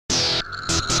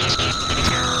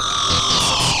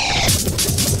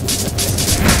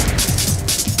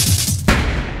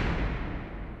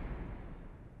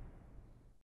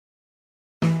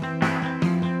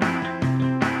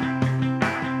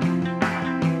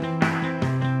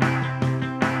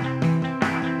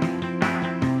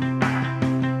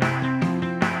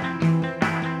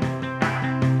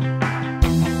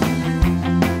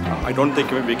I don't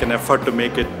think we can afford to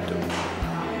make it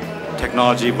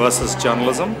technology versus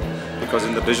journalism, because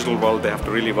in the digital world they have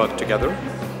to really work together,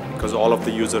 because all of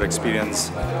the user experience,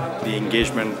 the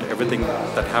engagement, everything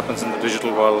that happens in the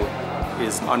digital world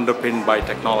is underpinned by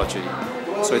technology.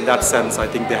 So in that sense, I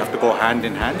think they have to go hand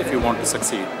in hand if you want to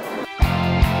succeed.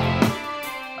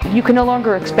 You can no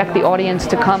longer expect the audience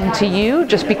to come to you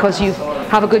just because you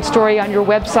have a good story on your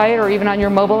website or even on your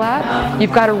mobile app.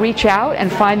 You've got to reach out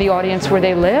and find the audience where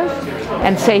they live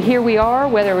and say, here we are,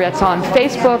 whether it's on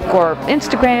Facebook or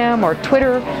Instagram or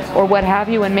Twitter or what have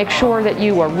you, and make sure that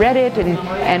you are Reddit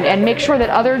and make sure that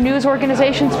other news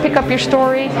organizations pick up your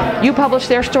story. You publish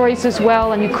their stories as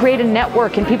well, and you create a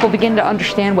network and people begin to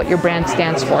understand what your brand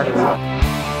stands for.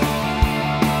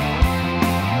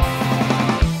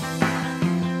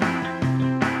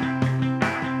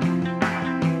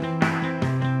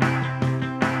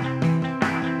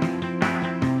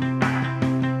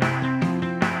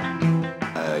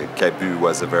 Cabu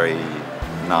was a very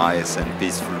nice and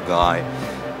peaceful guy,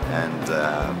 and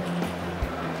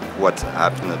what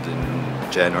happened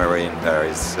in January in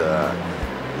Paris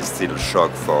is still a shock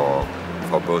for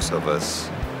both of us.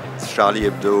 Charlie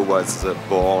Hebdo was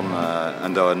born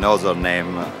under another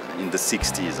name in the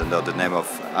 60s, under the name of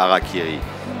Harakiri.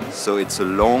 So it's a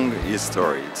long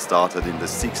history. It started in the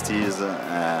 60s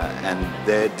and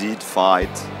they did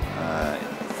fight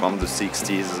from the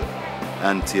 60s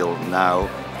until now.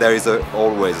 There is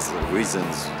always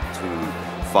reasons to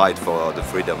fight for the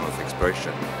freedom of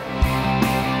expression.